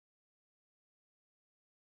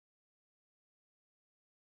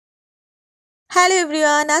Hello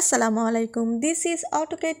everyone, Assalamu alaikum. This is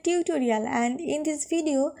AutoCAD tutorial and in this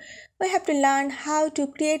video we have to learn how to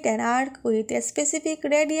create an arc with a specific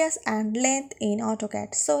radius and length in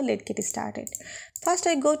AutoCAD. So let's get started. First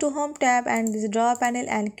I go to Home tab and this draw panel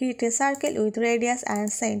and create a circle with radius and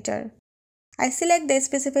center. I select the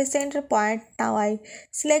specified center point. Now I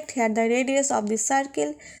select here the radius of this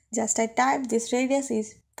circle. Just I type this radius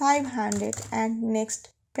is 500 and next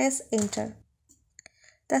press enter.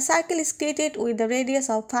 The circle is created with the radius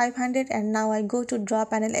of 500 and now I go to draw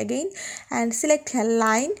panel again and select a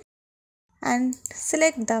line and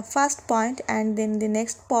select the first point and then the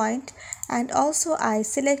next point, and also I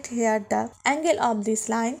select here the angle of this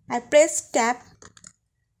line. I press tab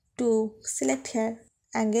to select here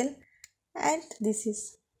angle and this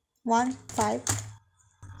is 1,5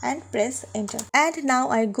 and press enter. And now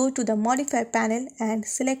I go to the modify panel and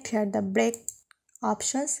select here the break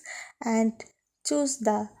options and choose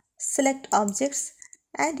the select objects,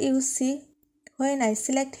 and you see when I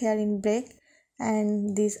select here in break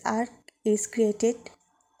and this arc is created.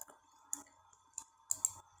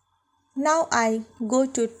 Now I go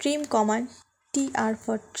to trim command, TR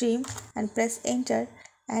for trim, and press enter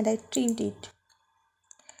and I trimmed it.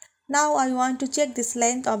 Now I want to check this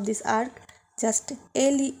length of this arc, just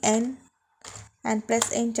LEN and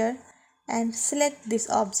press enter and select these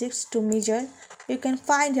objects to measure. You can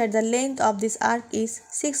find here the length of this arc is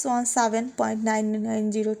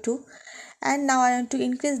 617.9902, and now I want to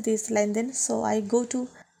increase this length, so I go to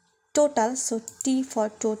total, so T for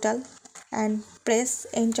total, and press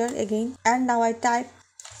enter again, and now I type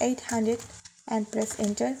 800 and press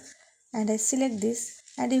enter and I select this,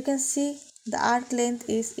 and you can see the arc length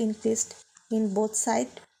is increased in both sides.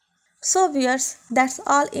 So viewers, that's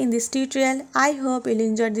all in this tutorial. I hope you'll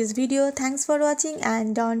enjoy this video. Thanks for watching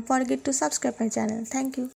and don't forget to subscribe my channel.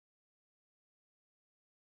 Thank you.